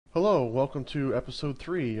Hello, welcome to episode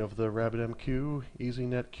 3 of the RabbitMQ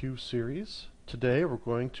EasyNetQ series. Today we're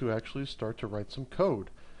going to actually start to write some code.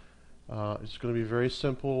 It's going to be very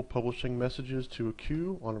simple, publishing messages to a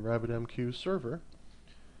queue on a RabbitMQ server.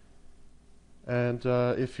 And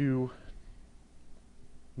if you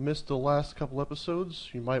missed the last couple episodes,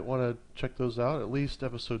 you might want to check those out. At least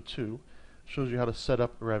episode 2 shows you how to set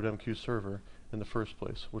up a RabbitMQ server in the first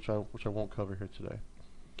place, which I won't cover here today.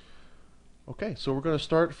 Okay, so we're going to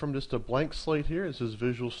start from just a blank slate here. This is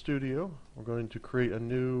Visual Studio. We're going to create a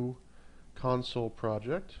new console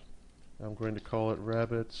project. I'm going to call it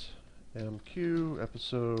RabbitMQ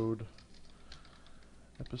episode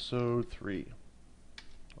 3.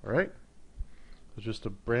 Alright, so just a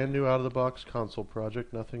brand new out-of-the-box console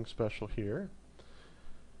project, nothing special here.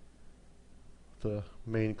 The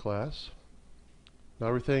main class. Now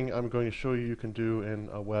everything I'm going to show you can do in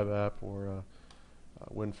a web app or a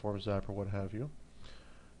WinForms app or what have you.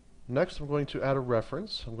 Next, I'm going to add a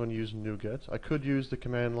reference. I'm going to use NuGet. I could use the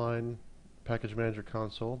command line package manager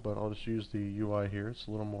console, but I'll just use the UI here. It's a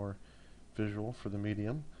little more visual for the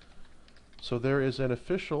medium. So there is an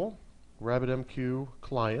official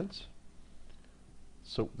RabbitMQ.Client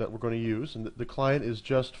that we're going to use, and the client is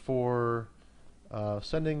just for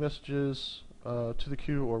sending messages to the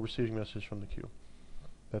queue or receiving messages from the queue.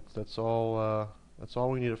 That's all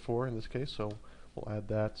we need it for in this case. So we'll add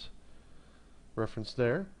that reference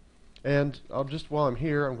there. And while I'm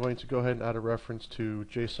here, I'm going to go ahead and add a reference to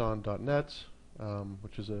JSON.net,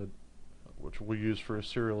 which we'll use for a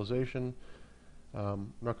serialization.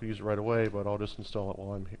 I'm not going to use it right away, but I'll just install it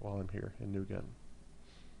while I'm here in NuGet.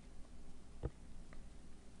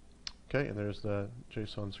 Okay, and there's the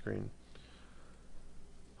JSON screen.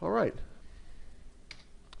 All right.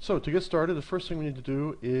 So to get started, the first thing we need to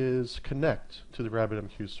do is connect to the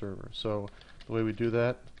RabbitMQ server. So the way we do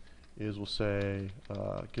that is we'll say,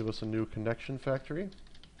 give us a new connection factory,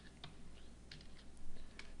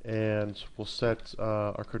 and we'll set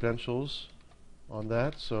our credentials on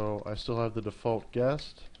that. So I still have the default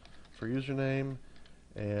guest for username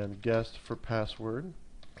and guest for password.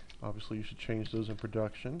 Obviously you should change those in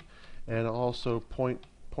production. And I'll also point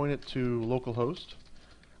it to localhost.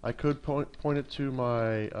 I could point it to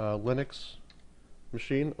my Linux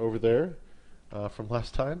machine over there from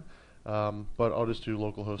last time. But I'll just do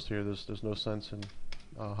localhost here. There's no sense in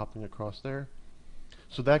hopping across there.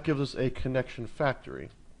 So that gives us a connection factory.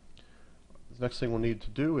 The next thing we'll need to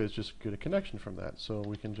do is just get a connection from that. So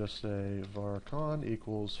we can just say varcon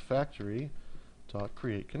equals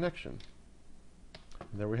factory.createConnection.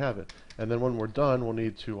 And there we have it. And then when we're done, we'll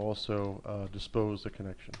need to also dispose the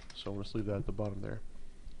connection. So we'll just leave that at the bottom there.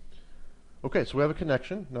 Okay, so we have a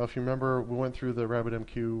connection. Now if you remember, we went through the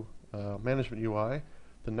RabbitMQ management UI.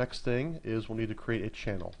 The next thing is we'll need to create a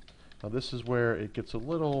channel. Now this is where it gets a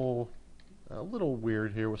little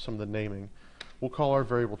weird here with some of the naming. We'll call our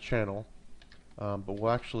variable channel, but we'll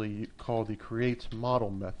actually call the create model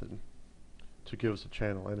method to give us a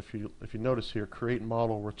channel. And if you notice here, create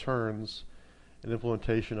model returns an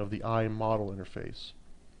implementation of the iModel interface.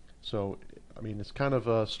 So I mean, it's kind of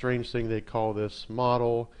a strange thing they call this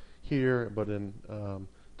model here, but in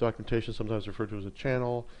documentation sometimes referred to as a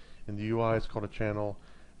channel. In the UI it's called a channel.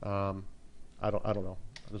 I don't know.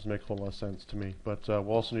 It doesn't make a whole lot of sense to me. But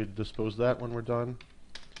we'll also need to dispose of that when we're done.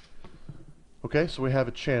 Okay, so we have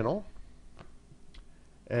a channel.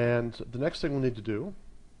 And the next thing we'll need to do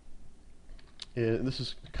is, this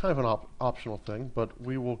is kind of an optional thing, but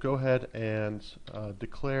we will go ahead and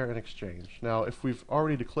declare an exchange. Now, if we've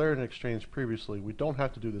already declared an exchange previously, we don't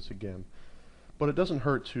have to do this again. But it doesn't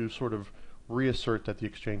hurt to sort of reassert that the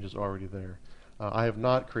exchange is already there. I have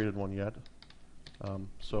not created one yet,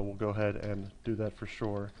 so we'll go ahead and do that for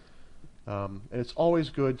sure. And it's always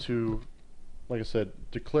good to, like I said,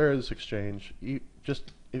 declare this exchange,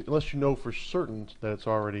 unless you know for certain that it's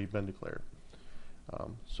already been declared.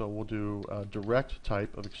 So we'll do a direct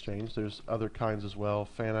type of exchange. There's other kinds as well,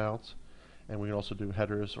 fan out, and we can also do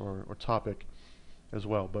headers or topic as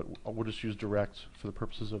well, but we'll just use direct for the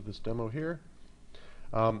purposes of this demo here.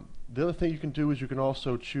 The other thing you can do is you can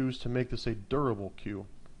also choose to make this a durable queue,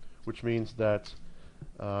 which means that,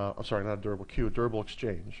 I'm sorry, not a durable queue, a durable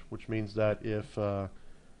exchange, which means that if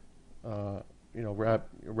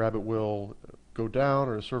Rabbit will go down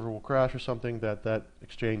or the server will crash or something, that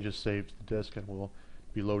exchange is saved to the disk and will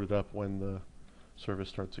be loaded up when the service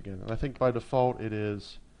starts again. And I think by default it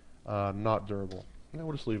is not durable. And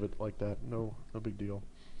we'll just leave it like that. No big deal.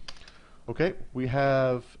 Okay, we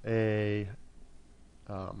have a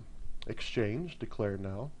exchange declared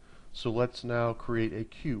now. So let's now create a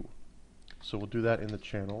queue. So we'll do that in the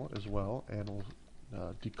channel as well, and we'll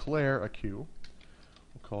declare a queue.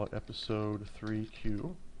 We'll call it episode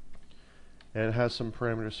 3Q. And it has some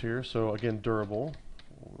parameters here. So again, durable.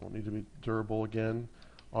 We don't need to be durable again.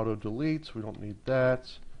 Auto delete, we don't need that.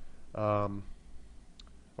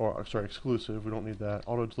 Or sorry, exclusive, we don't need that.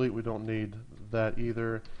 Auto delete, we don't need that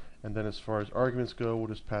either. And then as far as arguments go, we'll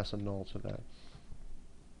just pass a null to that.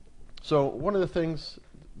 So one of the things,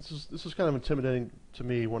 this is kind of intimidating to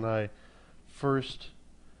me when I first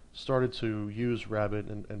started to use Rabbit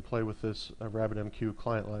and play with this RabbitMQ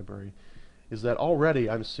client library, is that already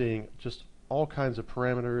I'm seeing just all kinds of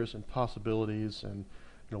parameters and possibilities, and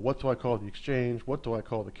what do I call the exchange, what do I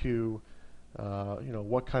call the queue,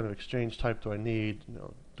 what kind of exchange type do I need,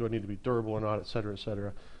 do I need to be durable or not, etc.,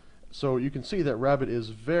 etc. So you can see that Rabbit is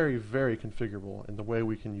very, very configurable in the way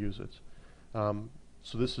we can use it.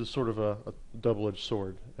 So this is sort of a double-edged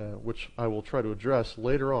sword, which I will try to address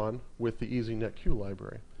later on with the EasyNetQ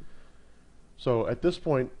library. So at this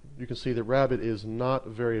point, you can see that Rabbit is not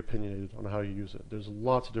very opinionated on how you use it. There's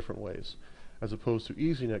lots of different ways, as opposed to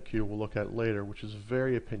EasyNetQ we'll look at later, which is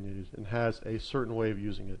very opinionated and has a certain way of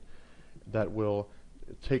using it that will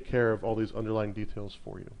take care of all these underlying details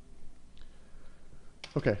for you.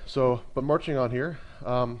 Okay, so, but marching on here,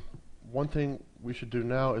 one thing we should do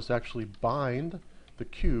now is actually bind the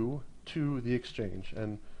queue to the exchange.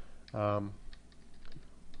 And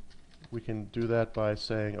we can do that by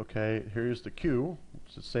saying, okay, here's the queue,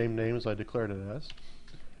 it's the same name as I declared it as,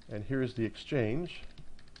 and here's the exchange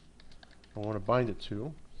I want to bind it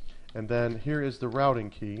to, and then here is the routing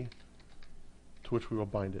key to which we will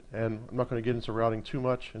bind it. And I'm not going to get into routing too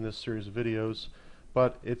much in this series of videos,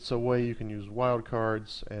 but it's a way you can use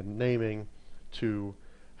wildcards and naming to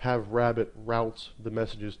have Rabbit route the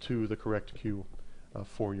messages to the correct queue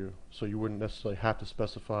for you. So you wouldn't necessarily have to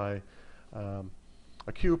specify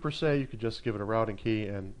a queue per se. You could just give it a routing key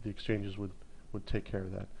and the exchanges would take care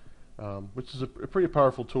of that, which is a pretty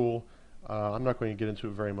powerful tool. I'm not going to get into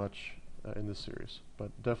it very much in this series, but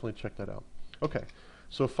definitely check that out. Okay,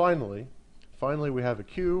 so finally we have a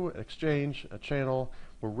queue, an exchange, a channel.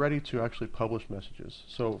 We're ready to actually publish messages.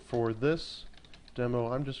 So for this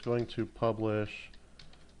demo, I'm just going to publish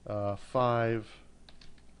 5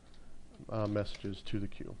 messages to the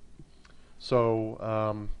queue.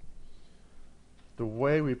 So the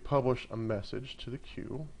way we publish a message to the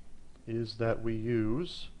queue is that we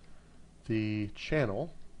use the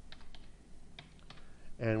channel,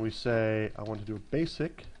 and we say I want to do a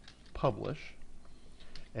basic publish,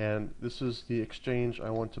 and this is the exchange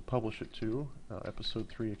I want to publish it to, episode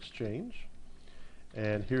 3 exchange,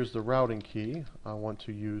 and here's the routing key I want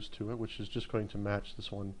to use to it, which is just going to match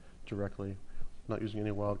this one directly. I'm not using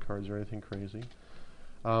any wildcards or anything crazy.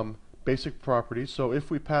 Basic properties, so if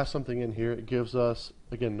we pass something in here, it gives us,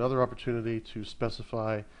 again, another opportunity to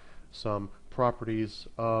specify some properties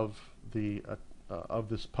of the of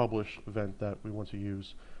this publish event that we want to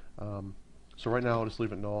use. So right now I'll just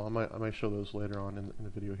leave it null. I might show those later on in the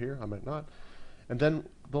video here. I might not. And then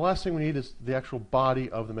the last thing we need is the actual body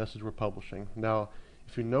of the message we're publishing. Now,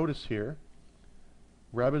 if you notice here,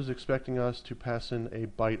 Rabbit is expecting us to pass in a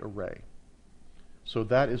byte array. So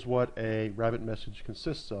that is what a Rabbit message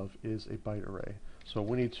consists of, is a byte array. So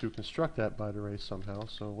we need to construct that byte array somehow.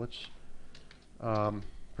 So let's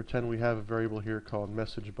pretend we have a variable here called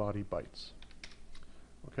message body bytes.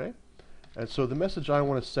 Okay, and so the message I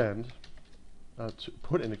want to send to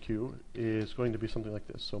put in a queue is going to be something like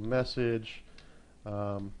this. So message,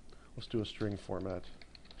 let's do a string format.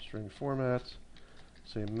 String format,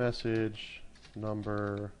 say message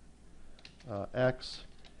number X,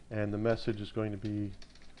 and the message is going to be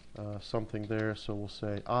something there. So we'll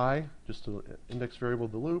say I, just to index variable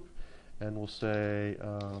of the loop, and we'll say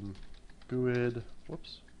GUID.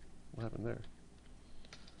 Whoops, what happened there?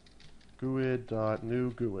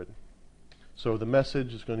 GUID.new GUID. So the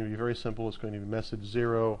message is going to be very simple. It's going to be message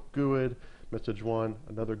 0 GUID, message 1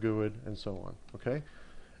 another GUID, and so on. Okay,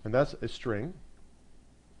 and that's a string.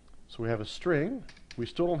 So we have a string. We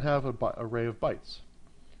still don't have an array of bytes.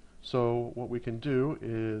 So what we can do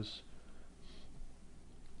is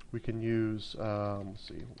we can use, let's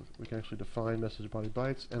see, we can actually define message body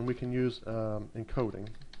bytes, and we can use encoding,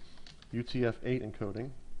 UTF-8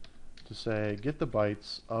 encoding, to say get the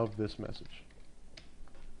bytes of this message.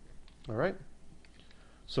 All right.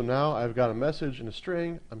 So now I've got a message in a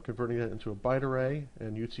string. I'm converting it into a byte array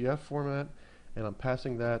in UTF format, and I'm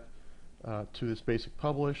passing that to this basic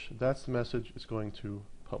publish. That's the message it's going to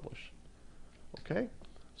publish. Okay.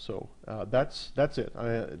 So that's it.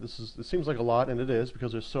 This seems like a lot, and it is,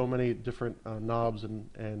 because there's so many different knobs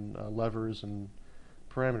and levers and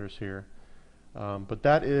parameters here. But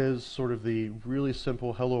that is sort of the really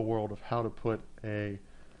simple hello world of how to put a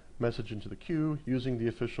message into the queue using the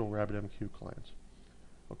official RabbitMQ client.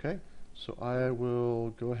 Okay, so I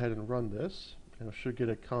will go ahead and run this, and I should get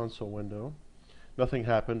a console window. Nothing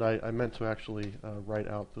happened. I meant to actually write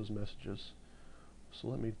out those messages. So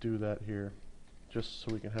let me do that here, just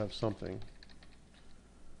so we can have something.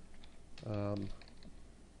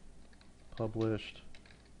 Published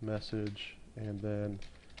message, and then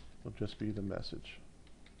it'll just be the message.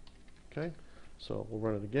 Okay, so we'll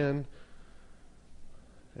run it again.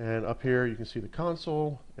 And up here you can see the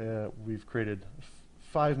console. We've created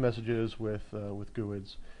 5 messages with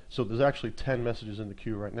GUIDs. So there's actually 10 messages in the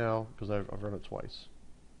queue right now because I've run it twice.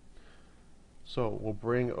 So we'll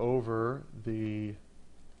bring over the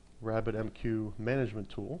RabbitMQ management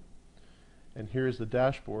tool, and here's the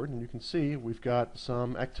dashboard, and you can see we've got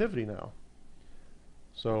some activity now.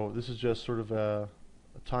 So this is just sort of a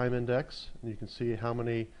time index, and you can see how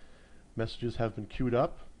many messages have been queued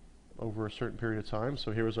up over a certain period of time.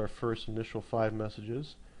 So here is our first initial 5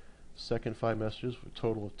 messages, second 5 messages, a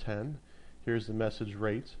total of 10. Here's the message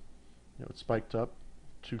rate. You know, it spiked up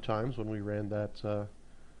 2 times when we ran that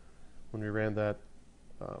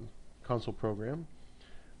console program.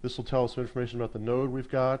 This will tell us some information about the node we've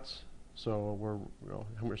got. So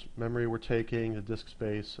how much memory we're taking, the disk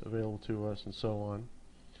space available to us, and so on.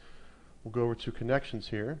 We'll go over to connections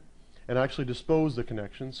here, and actually dispose the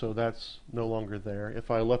connection, so that's no longer there.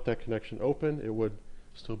 If I left that connection open, it would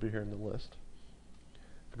still be here in the list.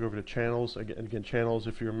 If we go over to channels, again channels,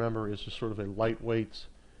 if you remember, is just sort of a lightweight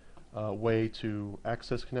way to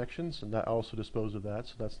access connections, and that also disposed of that,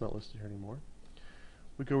 so that's not listed here anymore.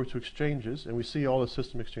 We go over to exchanges, and we see all the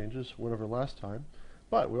system exchanges went over last time,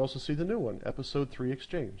 but we also see the new one, episode 3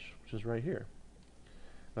 exchange, which is right here.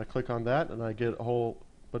 And I click on that, and I get a whole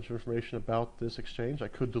bunch of information about this exchange. I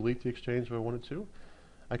could delete the exchange if I wanted to.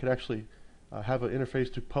 I could actually have an interface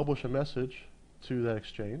to publish a message to that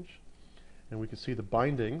exchange, and we can see the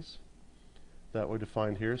bindings that we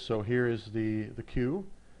defined here. So here is the queue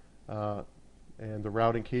and the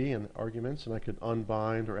routing key and arguments, and I could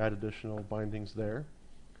unbind or add additional bindings there.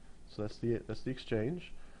 So that's the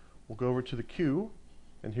exchange. We'll go over to the queue,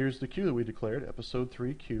 and here's the queue that we declared, episode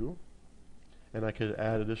 3 queue, and I could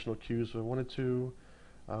add additional queues if I wanted to.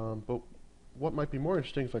 But what might be more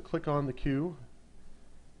interesting, if I click on the queue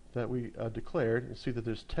that we declared, you see that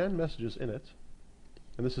there's 10 messages in it,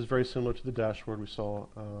 and this is very similar to the dashboard we saw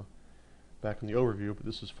back in the overview, but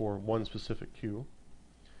this is for one specific queue.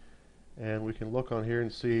 And we can look on here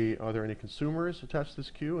and see, are there any consumers attached to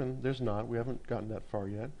this queue? And there's not. We haven't gotten that far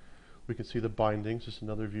yet. We can see the bindings, just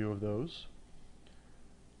another view of those.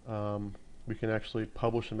 We can actually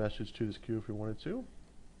publish a message to this queue if we wanted to.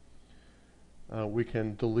 We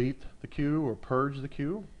can delete the queue or purge the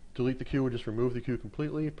queue. Delete the queue would just remove the queue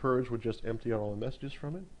completely. Purge would just empty out all the messages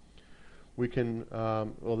from it. We can,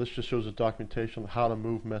 well, this just shows us documentation on how to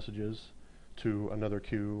move messages to another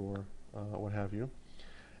queue or what have you.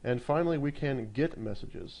 And finally, we can get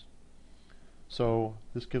messages. So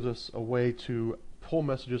this gives us a way to pull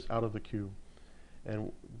messages out of the queue.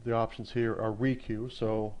 And the options here are requeue.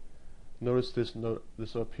 So notice this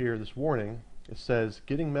up here, this warning. It says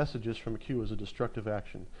getting messages from a queue is a destructive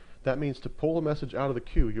action. That means to pull a message out of the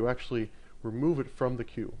queue, you actually remove it from the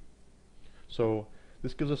queue. So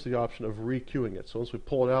this gives us the option of requeuing it. So once we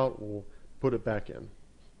pull it out, we'll put it back in.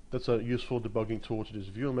 That's a useful debugging tool to just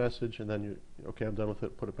view a message and then okay, I'm done with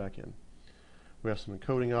it, put it back in. We have some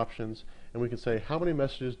encoding options, and we can say how many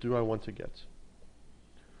messages do I want to get.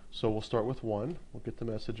 So we'll start with 1. We'll get the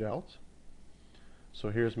message out. So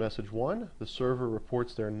here's message 1. The server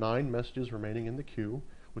reports there are 9 messages remaining in the queue,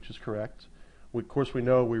 which is correct. Of course, we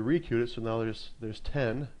know we requeued it, so now there's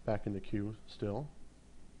 10 back in the queue still.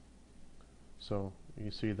 So you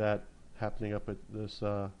can see that happening up at this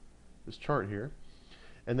chart here.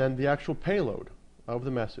 And then the actual payload of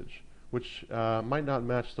the message, which might not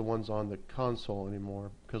match the ones on the console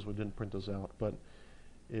anymore because we didn't print those out, but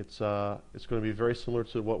it's going to be very similar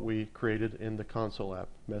to what we created in the console app,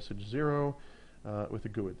 message 0 with a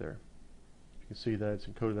GUID there. You can see that it's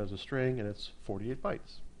encoded as a string and it's 48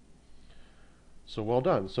 bytes. So well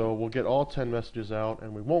done. So we'll get all 10 messages out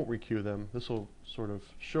and we won't requeue them. This will sort of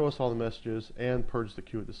show us all the messages and purge the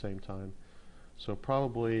queue at the same time. So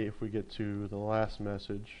probably if we get to the last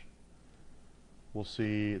message, we'll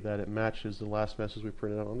see that it matches the last message we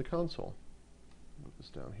printed out on the console. Move this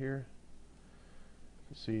down here.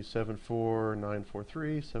 You see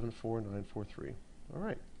 74943, 74943. All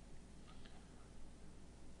right.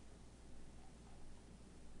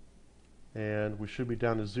 And we should be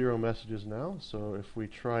down to 0 messages now. So if we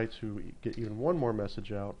try to get even one more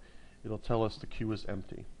message out, it'll tell us the queue is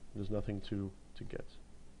empty. There's nothing to get.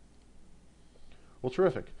 Well,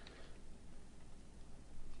 terrific.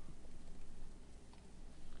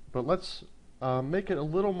 But let's make it a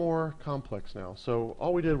little more complex now. So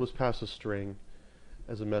all we did was pass a string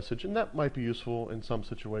as a message, and that might be useful in some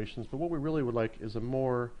situations, but what we really would like is a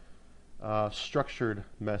more structured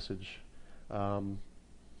message. Some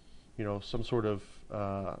sort of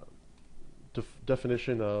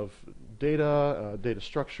definition of data, data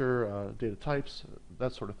structure, data types,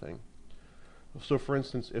 that sort of thing. So for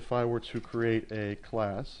instance, if I were to create a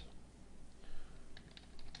class,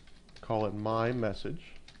 call it myMessage,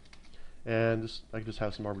 and I can just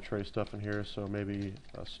have some arbitrary stuff in here, so maybe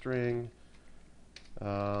a string,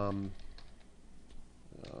 let's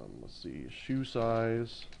see, shoe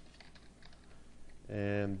size,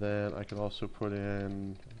 and then I can also put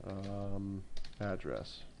in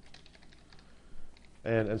address,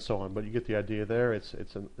 and so on. But you get the idea there. It's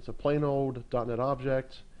a plain old .NET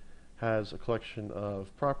object, has a collection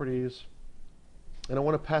of properties, and I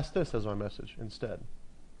want to pass this as my message instead.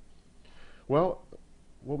 Well,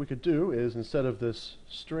 what we could do is, instead of this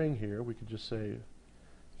string here, we could just say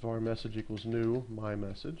var message equals new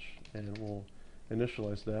myMessage, and we'll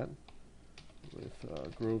initialize that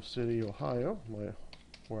with Grove City, Ohio,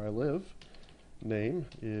 where I live. Name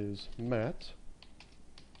is Matt.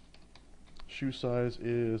 Shoe size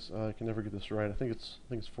is, I can never get this right, I think it's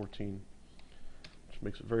 14, which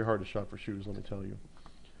makes it very hard to shop for shoes, let me tell you.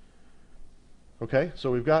 Okay,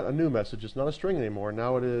 so we've got a new message. It's not a string anymore.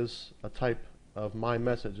 Now it is a type of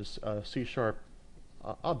myMessage, a C#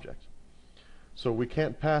 object. So we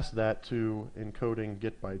can't pass that to encoding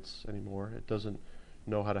get bytes anymore. It doesn't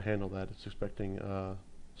know how to handle that. It's expecting a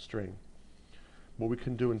string. What we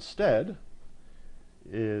can do instead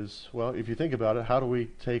is, well, if you think about it, how do we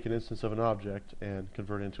take an instance of an object and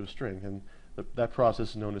convert it into a string? And that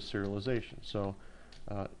process is known as serialization. So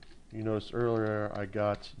you noticed earlier I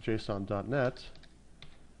got JSON.NET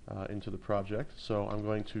into the project. So I'm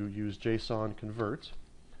going to use JSON convert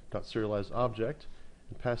 .serializeObject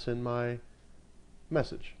and pass in my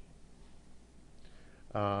message.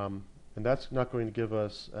 And that's not going to give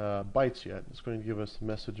us bytes yet. It's going to give us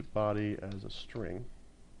message body as a string.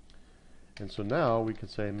 And so now we can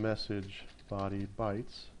say message body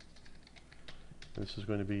bytes. This is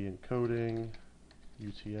going to be encoding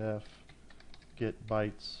UTF get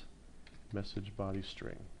bytes message body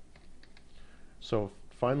string. So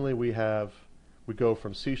finally we go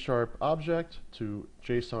from C# object to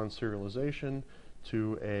JSON serialization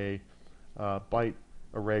to a byte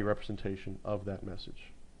array representation of that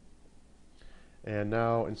message. And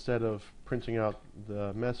now instead of printing out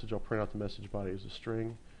the message, I'll print out the message body as a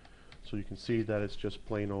string. So you can see that it's just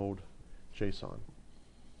plain old JSON.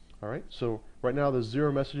 Alright, so right now there's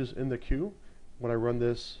 0 messages in the queue. When I run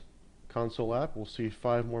this console app, we'll see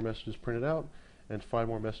 5 more messages printed out and 5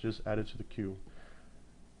 more messages added to the queue.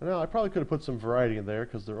 Now I probably could have put some variety in there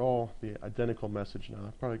because they're all the identical message now.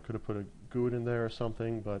 I probably could have put a GUID in there or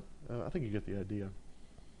something, but I think you get the idea.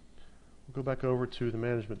 We'll go back over to the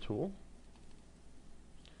management tool.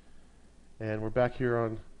 And we're back here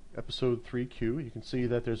on episode 3 queue. You can see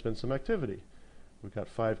that there's been some activity. We've got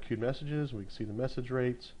 5 queued messages. We can see the message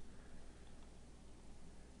rates.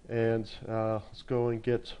 And let's go and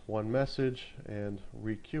get one message and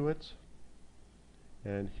requeue it.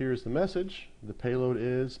 And here's the message. The payload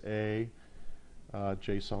is a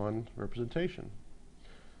JSON representation.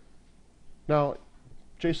 Now,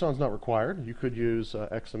 JSON is not required. You could use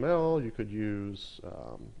XML. You could use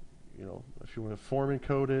if you want to form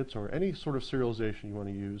encode it or any sort of serialization you want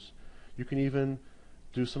to use. You can even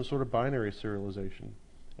do some sort of binary serialization.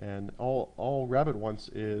 And all Rabbit wants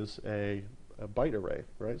is a byte array,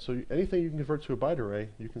 right? So anything you can convert to a byte array,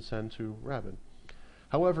 you can send to Rabbit.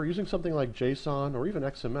 However, using something like JSON or even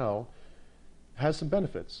XML has some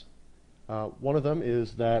benefits. One of them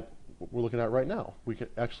is that what we're looking at right now. We can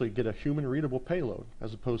actually get a human-readable payload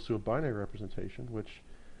as opposed to a binary representation, which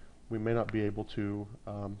we may not be able to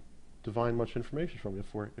divine much information from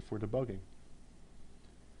if we're debugging.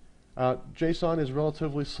 JSON is a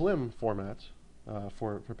relatively slim format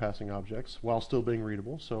for passing objects while still being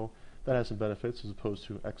readable, so that has some benefits as opposed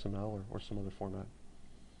to XML or some other format.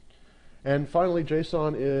 And finally,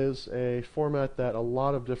 JSON is a format that a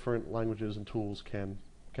lot of different languages and tools can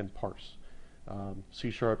parse.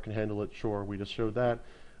 C# can handle it, sure, we just showed that.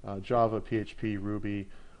 Java, PHP, Ruby,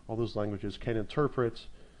 all those languages can interpret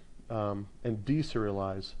and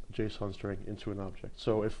deserialize JSON string into an object.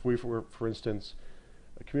 So if we were, for instance,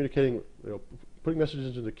 communicating, putting messages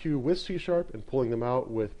into the queue with C# and pulling them out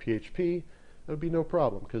with PHP, that would be no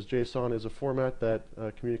problem because JSON is a format that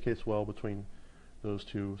communicates well between those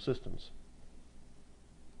two systems.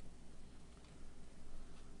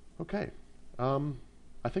 Okay,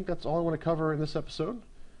 I think that's all I want to cover in this episode.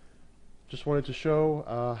 Just wanted to show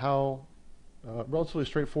how relatively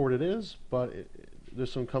straightforward it is, but there's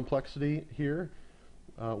some complexity here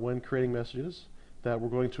when creating messages that we're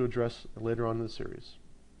going to address later on in the series.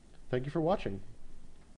 Thank you for watching.